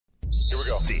Here we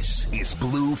go. This is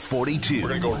Blue 42. We're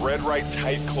going to go red, right,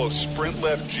 tight, close, sprint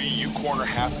left, GU corner,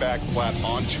 halfback, flat,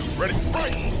 on two. Ready,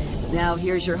 right. Now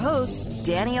here's your hosts,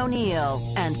 Danny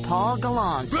O'Neill and Paul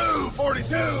Gallant. Blue 42!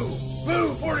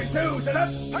 Blue 42!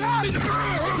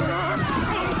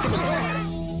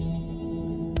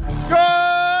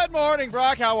 Good morning,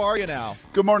 Brock. How are you now?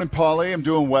 Good morning, Paulie. I'm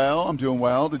doing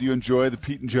well. Did you enjoy the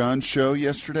Pete and John show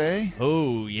yesterday?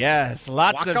 Oh, yes.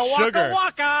 Lots of sugar.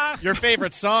 Waka. Your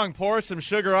favorite song, Pour Some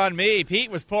Sugar on Me.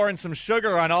 Pete was pouring some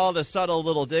sugar on all the subtle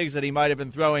little digs that he might have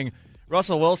been throwing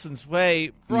Russell Wilson's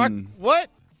way. Brock, what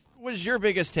was your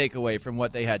biggest takeaway from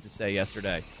what they had to say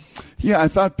yesterday? Yeah, I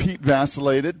thought Pete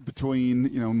vacillated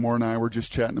between, Moore and I were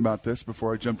just chatting about this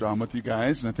before I jumped on with you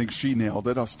guys, and I think she nailed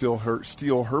it. I'll steal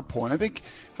her point. I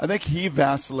think he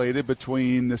vacillated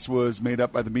between this was made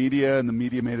up by the media and the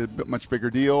media made it a much bigger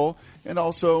deal, and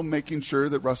also making sure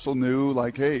that Russell knew,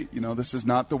 like, hey, this is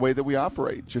not the way that we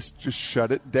operate. Just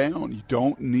shut it down. You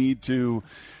don't need to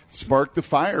spark the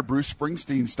fire, Bruce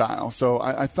Springsteen style. So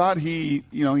I thought he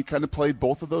kind of played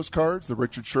both of those cards, the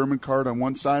Richard Sherman card on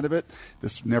one side of it.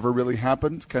 This never really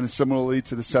happened, kind of similarly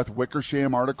to the Seth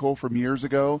Wickersham article from years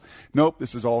ago. Nope,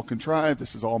 this is all contrived.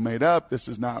 This is all made up. This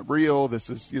is not real. This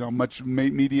is,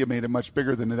 media made it much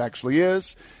bigger than it actually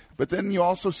is. But then you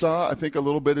also saw, I think, a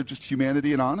little bit of just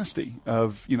humanity and honesty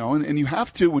of, and you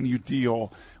have to when you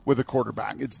deal with a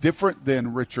quarterback. It's different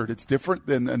than Richard. It's different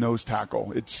than a nose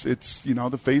tackle. It's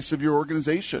the face of your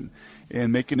organization,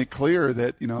 and making it clear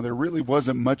that, there really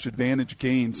wasn't much advantage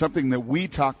gained, something that we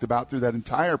talked about through that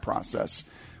entire process.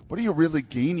 What are you really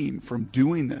gaining from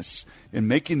doing this and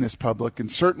making this public?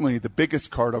 And certainly the biggest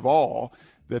card of all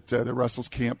that the Russell's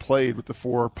camp played with the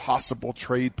 4 possible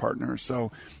trade partners.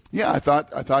 So, yeah, I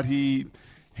thought he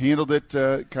handled it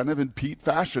kind of in Pete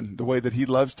fashion, the way that he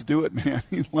loves to do it, man.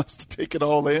 He loves to take it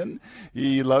all in.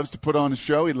 He loves to put on a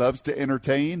show. He loves to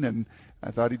entertain, and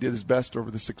I thought he did his best over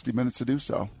the 60 minutes to do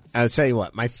so. I'll tell you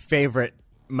what, my favorite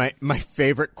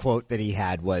quote that he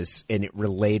had was, and it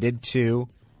related to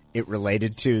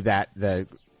that the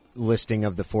listing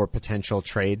of the 4 potential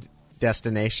trade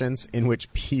destinations, in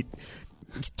which Pete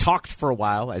talked for a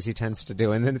while, as he tends to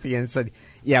do, and then at the end said,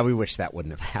 "Yeah, we wish that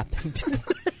wouldn't have happened."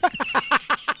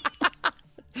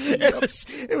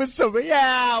 It was so.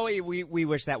 Yeah, we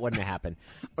wish that wouldn't have happened.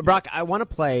 Brock, I want to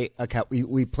play a cut.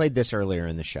 We played this earlier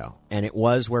in the show, and it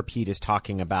was where Pete is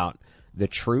talking about the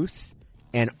truth,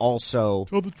 and also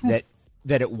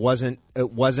that it wasn't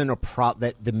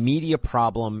that the media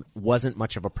problem wasn't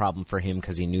much of a problem for him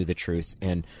because he knew the truth.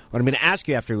 And what I'm going to ask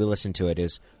you after we listen to it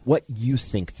is what you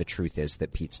think the truth is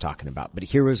that Pete's talking about. But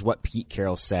here is what Pete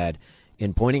Carroll said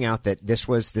in pointing out that this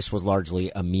was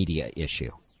largely a media issue.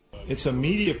 It's a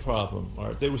media problem,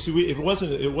 Art. It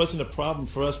wasn't a problem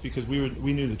for us because we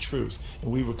knew the truth,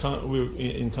 and we were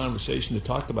in conversation to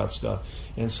talk about stuff,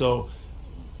 and so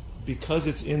because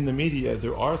it's in the media,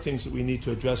 there are things that we need to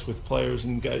address with players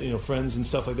and friends and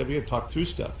stuff like that. We have to talk through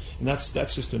stuff, and that's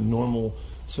just a normal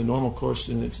course,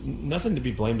 and it's nothing to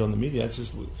be blamed on the media. It's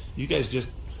just you guys just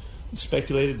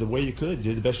speculated the way you could,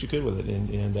 did the best you could with it,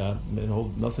 and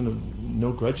hold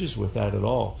no grudges with that at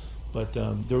all. But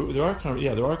there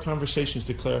are conversations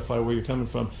to clarify where you're coming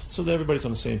from, so that everybody's on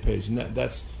the same page. And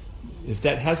that's if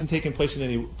that hasn't taken place in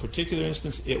any particular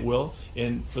instance, it will.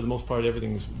 And for the most part,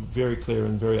 everything is very clear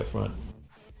and very upfront.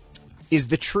 Is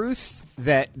the truth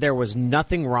that there was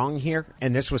nothing wrong here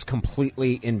and this was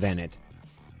completely invented?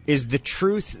 Is the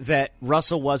truth that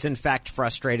Russell was in fact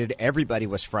frustrated? Everybody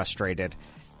was frustrated,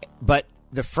 but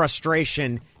the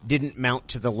frustration didn't mount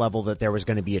to the level that there was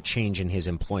going to be a change in his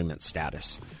employment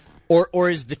status? Or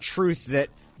is the truth that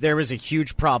there is a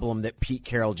huge problem that Pete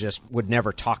Carroll just would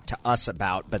never talk to us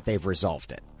about, but they've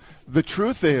resolved it? The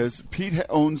truth is Pete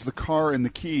owns the car and the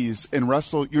keys, and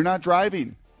Russell, you're not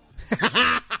driving.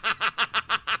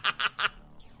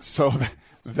 So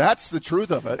that's the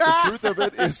truth of it. The truth of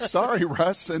it is, sorry,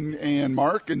 Russ and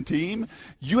Mark and team,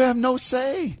 you have no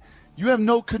say. You have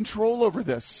no control over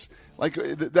this. Like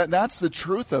that's the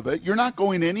truth of it. You're not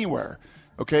going anywhere.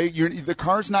 Okay, the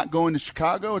car's not going to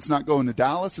Chicago. It's not going to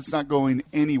Dallas. It's not going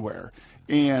anywhere.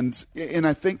 And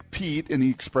I think Pete, and he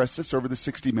expressed this over the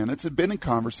 60 Minutes, had been in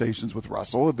conversations with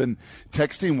Russell, had been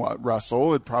texting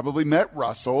Russell, had probably met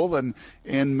Russell, and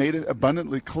made it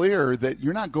abundantly clear that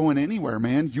you're not going anywhere,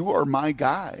 man. You are my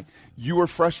guy. You are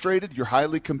frustrated. You're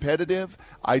highly competitive.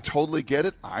 I totally get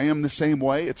it. I am the same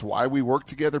way. It's why we worked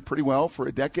together pretty well for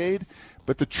a decade.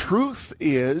 But the truth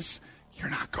is you're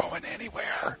not going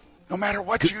anywhere, no matter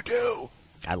what you do.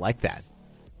 I like that.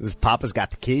 This Papa's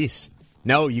got the keys.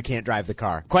 No, you can't drive the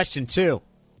car. Question 2.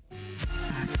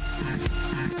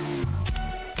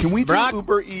 Can we do Brock?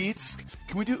 Uber Eats?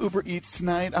 can we do Uber Eats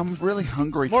tonight? I'm really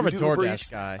hungry. More Can of a we do Uber DoorDash Eats?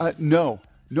 guy. No,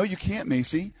 you can't,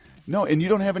 Macy. No, and you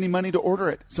don't have any money to order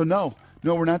it. So no,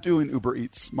 we're not doing Uber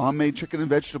Eats. Mom made chicken and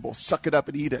vegetables. Suck it up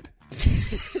and eat it.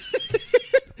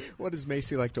 What does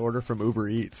Macy like to order from Uber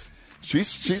Eats?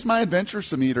 She's my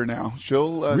adventuresome eater now.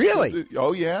 She'll Really?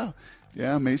 oh yeah.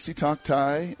 Yeah, Macy talk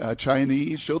Thai,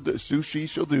 Chinese. She'll do sushi.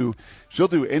 She'll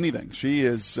do anything. She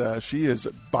is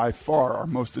by far our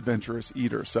most adventurous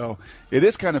eater. So it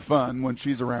is kind of fun when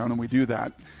she's around and we do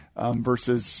that.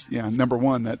 Versus number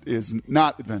one that is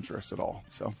not adventurous at all.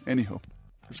 So anywho,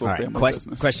 all right.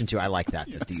 Question 2. I like that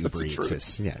the Uber Eats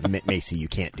is. Macy, you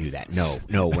can't do that. No,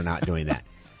 we're not doing that.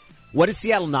 What does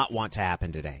Seattle not want to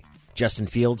happen today? Justin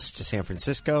Fields to San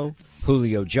Francisco,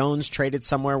 Julio Jones traded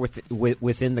somewhere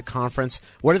within the conference.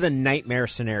 What are the nightmare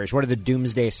scenarios? What are the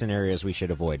doomsday scenarios we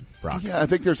should avoid, Brock? Yeah, I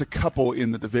think there's a couple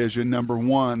in the division. Number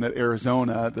one, that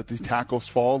the tackles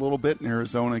fall a little bit, and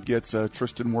Arizona gets a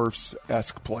Tristan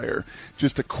Wirfs-esque player,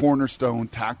 just a cornerstone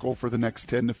tackle for the next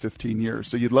 10 to 15 years.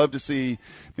 So you'd love to see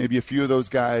maybe a few of those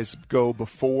guys go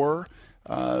before.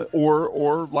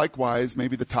 Or likewise,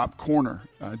 maybe the top corner,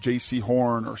 J.C.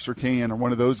 Horn or Surtain or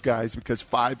one of those guys, because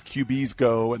 5 QBs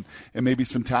go and maybe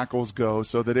some tackles go,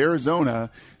 so that Arizona,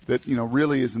 that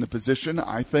really is in a position,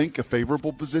 I think, a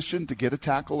favorable position to get a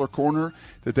tackle or corner,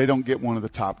 that they don't get one of the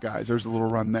top guys. There's a little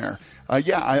run there.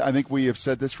 I think we have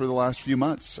said this for the last few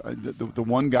months. The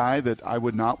one guy that I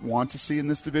would not want to see in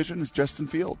this division is Justin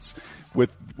Fields.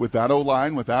 With that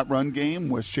O-line, with that run game,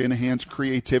 with Shanahan's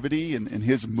creativity and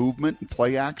his movement and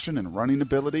play action and running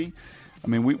ability. I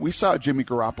mean, we saw Jimmy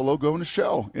Garoppolo go in a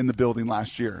show in the building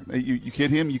last year. You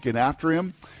hit him, you get after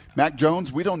him. Mac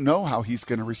Jones, we don't know how he's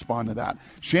going to respond to that.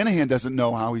 Shanahan doesn't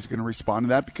know how he's going to respond to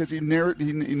that because he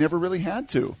never really had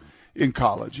to in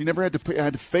college. He never had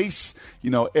to face,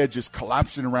 edges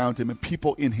collapsing around him and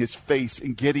people in his face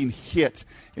and getting hit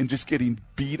and just getting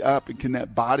beat up, and can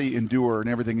that body endure and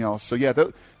everything else. So, yeah,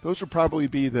 those would probably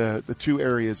be the 2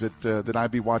 areas that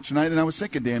I'd be watching. And I was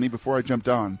thinking, Danny, before I jumped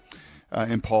on,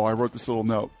 and Paul, I wrote this little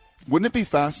note. Wouldn't it be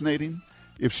fascinating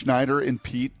if Schneider and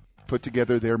Pete put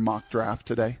together their mock draft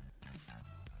today?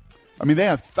 I mean, they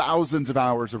have thousands of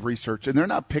hours of research, and they're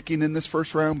not picking in this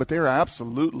first round, but they're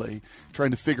absolutely trying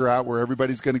to figure out where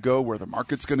everybody's going to go, where the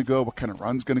market's going to go, what kind of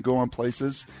run's going to go on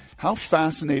places. How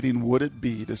fascinating would it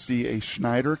be to see a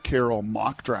Schneider-Carroll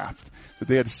mock draft that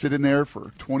they had to sit in there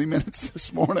for 20 minutes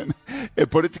this morning and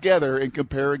put it together and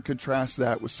compare and contrast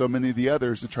that with so many of the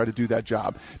others that try to do that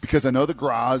job? Because I know the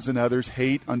Graz and others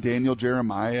hate on Daniel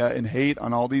Jeremiah and hate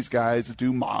on all these guys that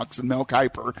do mocks and Mel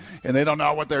Kiper, and they don't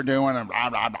know what they're doing and blah,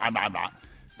 blah, blah, blah, blah.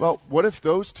 Well, what if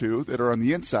those two that are on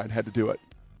the inside had to do it?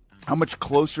 How much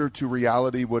closer to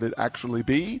reality would it actually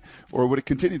be? Or would it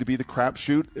continue to be the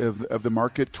crapshoot of the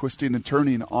market twisting and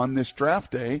turning on this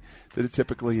draft day that it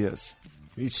typically is?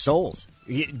 He's sold.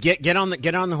 Get on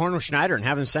the horn with Schneider and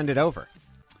have him send it over.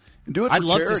 And do it for I'd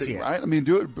love charity, to see it. Right? I mean,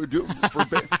 do it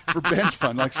for bench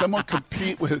fund. Like someone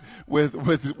compete with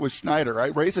Schneider,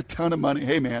 right? Raise a ton of money.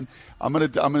 Hey, man, I'm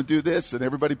gonna do this, and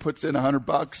everybody puts in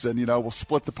 $100, and we'll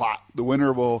split the pot. The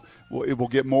winner will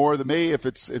get more than me if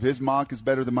his mock is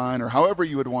better than mine, or however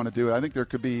you would want to do it. I think there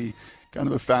could be kind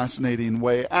of a fascinating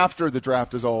way after the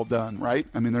draft is all done, right?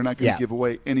 I mean, they're not going to give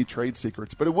away any trade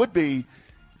secrets, but it would be.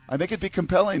 I think it'd be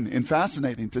compelling and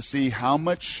fascinating to see how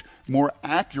much more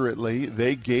accurately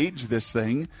they gauge this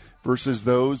thing versus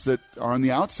those that are on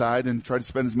the outside and try to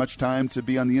spend as much time to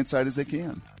be on the inside as they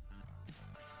can.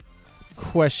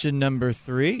 Question number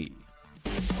 3.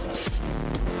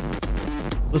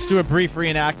 Let's do a brief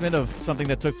reenactment of something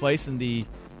that took place in the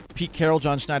Pete Carroll,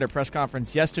 John Schneider press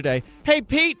conference yesterday. Hey,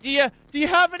 Pete, do you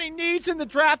have any needs in the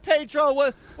draft,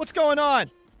 Pedro? What's going on?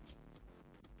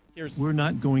 We're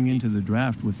not going into the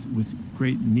draft with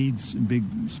great needs, big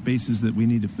spaces that we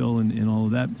need to fill and all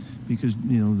of that, because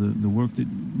the work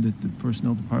that the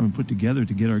personnel department put together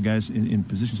to get our guys in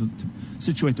positions to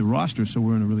situate the roster so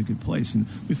we're in a really good place, and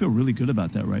we feel really good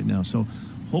about that right now. So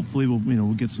hopefully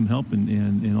we'll get some help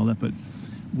and all that. But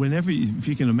if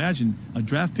you can imagine, a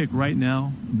draft pick right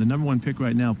now, the number 1 pick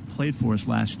right now, played for us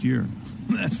last year.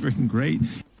 That's freaking great.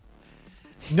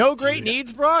 No great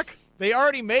needs, Brock? They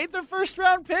already made the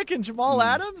first-round pick in Jamal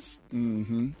Adams?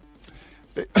 Mm-hmm.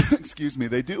 Excuse me.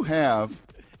 They do have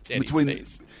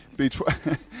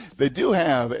they do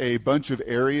have a bunch of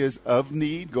areas of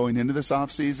need going into this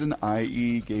offseason,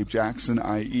 i.e. Gabe Jackson,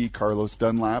 i.e. Carlos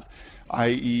Dunlap,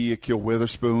 i.e. Akil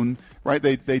Witherspoon. Right?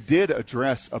 They did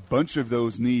address a bunch of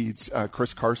those needs.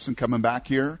 Chris Carson coming back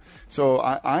here. So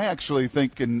I actually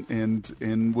think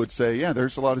and would say, yeah,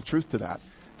 there's a lot of truth to that.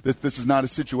 This is not a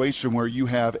situation where you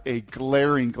have a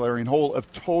glaring hole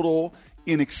of total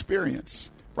inexperience,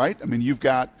 right? I mean, you've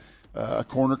got a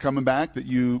corner coming back that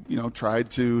you tried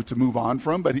to move on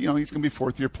from, but he's going to be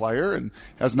fourth-year player and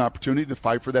has an opportunity to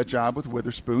fight for that job with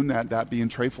Witherspoon, that being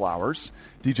Trey Flowers,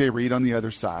 DJ Reed on the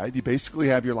other side. You basically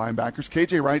have your linebackers.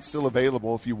 KJ Wright's still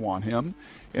available if you want him.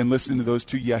 And listening to those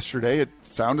two yesterday, it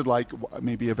sounded like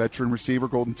maybe a veteran receiver,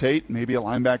 Golden Tate, maybe a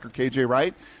linebacker, KJ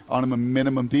Wright, on a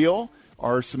minimum deal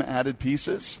are some added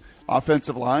pieces.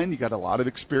 Offensive line, you got a lot of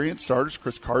experienced starters.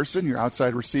 Chris Carson, your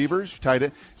outside receivers, your tight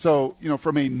end. So,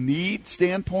 from a need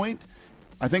standpoint,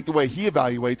 I think the way he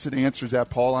evaluates it answers that,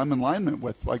 Paul, I'm in alignment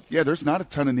with. There's not a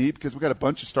ton of need because we got a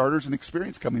bunch of starters and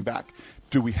experience coming back.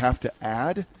 Do we have to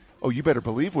add? Oh, you better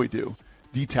believe we do.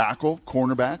 D-tackle,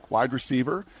 cornerback, wide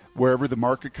receiver, wherever the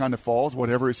market kind of falls,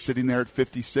 whatever is sitting there at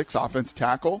 56, offense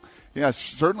tackle. Yeah,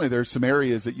 certainly there's some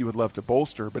areas that you would love to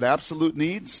bolster, but absolute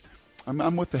needs,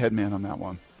 I'm with the head man on that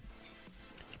one.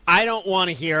 I don't want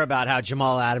to hear about how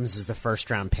Jamal Adams is the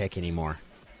first-round pick anymore.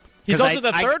 He's also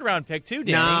the third-round pick, too,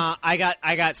 Danny. Nah, I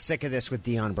got sick of this with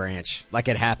Deion Branch. Like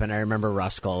it happened. I remember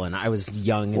Ruskell, and I was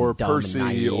young and dumb Percy, and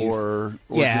naive. Or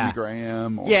Jimmy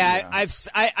Graham.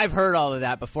 I've heard all of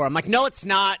that before. I'm like, no, it's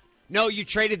not. No, you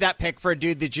traded that pick for a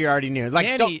dude that you already knew. Like,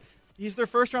 Danny, he's their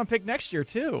first-round pick next year,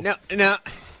 too. No.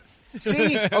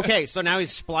 See? Okay, so now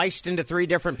he's spliced into 3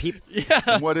 different people. Yeah.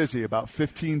 And what is he, about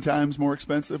 15 times more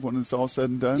expensive when it's all said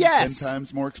and done? Yes. 10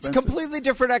 times more expensive? It's a completely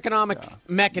different economic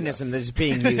mechanism that is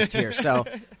being used here. So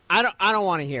I don't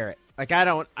want to hear it. Like,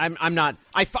 I'm not.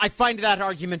 I find that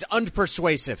argument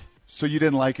unpersuasive. So you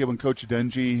didn't like it when Coach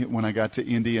Dungy, when I got to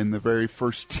Indy in the very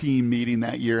first team meeting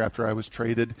that year after I was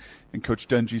traded, and Coach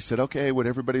Dungy said, okay, would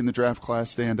everybody in the draft class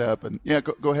stand up? And,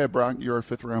 go ahead, Brock, you're a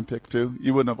 5th-round pick, too.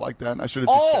 You wouldn't have liked that. I should have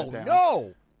just sat down. Oh,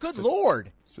 no. Good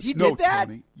Lord. He no, did that?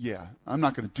 Tony. Yeah, I'm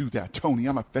not going to do that, Tony.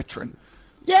 I'm a veteran.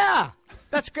 Yeah,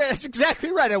 that's good. That's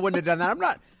exactly right. I wouldn't have done that. I'm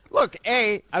not. Look,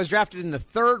 I was drafted in the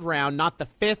 3rd round, not the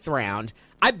 5th round.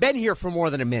 I've been here for more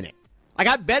than a minute. Like,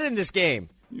 I've been in this game.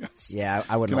 Yes. Yeah,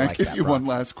 I wouldn't have liked that. Can I give you one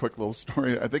last quick little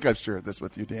story? I think I've shared this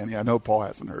with you, Danny. I know Paul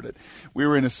hasn't heard it. We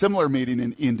were in a similar meeting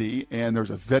in Indy, and there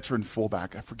was a veteran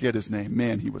fullback. I forget his name.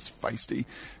 Man, he was feisty.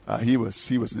 He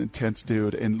was an intense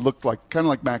dude and looked kind of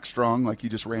like Max Strong, like he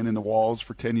just ran into walls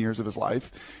for 10 years of his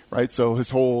life, right? So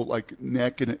his whole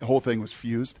neck and whole thing was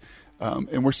fused.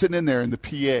 And we're sitting in there, and the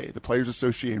PA, the Players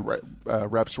Association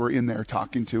reps were in there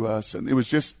talking to us, and it was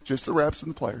just the reps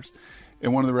and the players.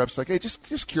 And one of the reps like, hey,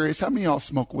 just curious, how many of y'all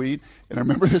smoke weed? And I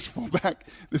remember this fullback,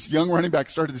 this young running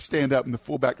back started to stand up, and the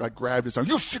fullback grabbed his arm.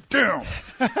 You sit down.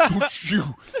 Don't you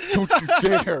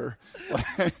dare.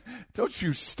 Don't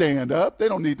you stand up. They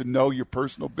don't need to know your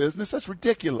personal business. That's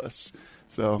ridiculous.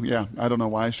 So, yeah, I don't know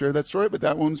why I shared that story, but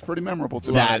that one's pretty memorable to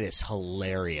me. That is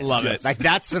hilarious. Love it. Like,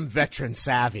 that's some veteran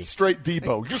savvy. Straight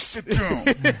Debo. You sit down.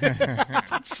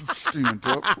 Don't you stand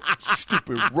up,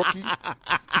 stupid rookie.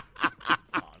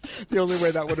 The only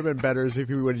way that would have been better is if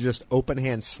he would have just open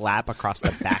hand slap across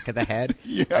the back of the head.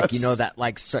 Yes.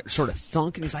 That sort of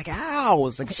thunk, and he's like, ow.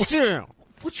 It's like, sit down.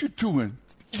 What you doing,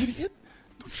 idiot?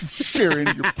 Don't you share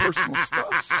any of your personal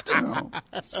stuff. Sit down,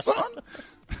 son.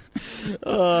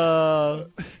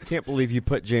 Can't believe you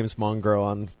put James Monroe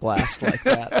on blast like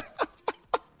that.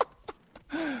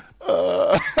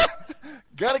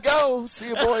 Gotta go. See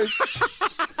you, boys.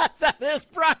 That is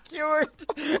Brock Huard.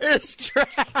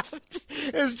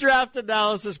 His draft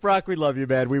analysis. Brock, we love you,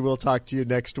 man. We will talk to you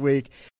next week.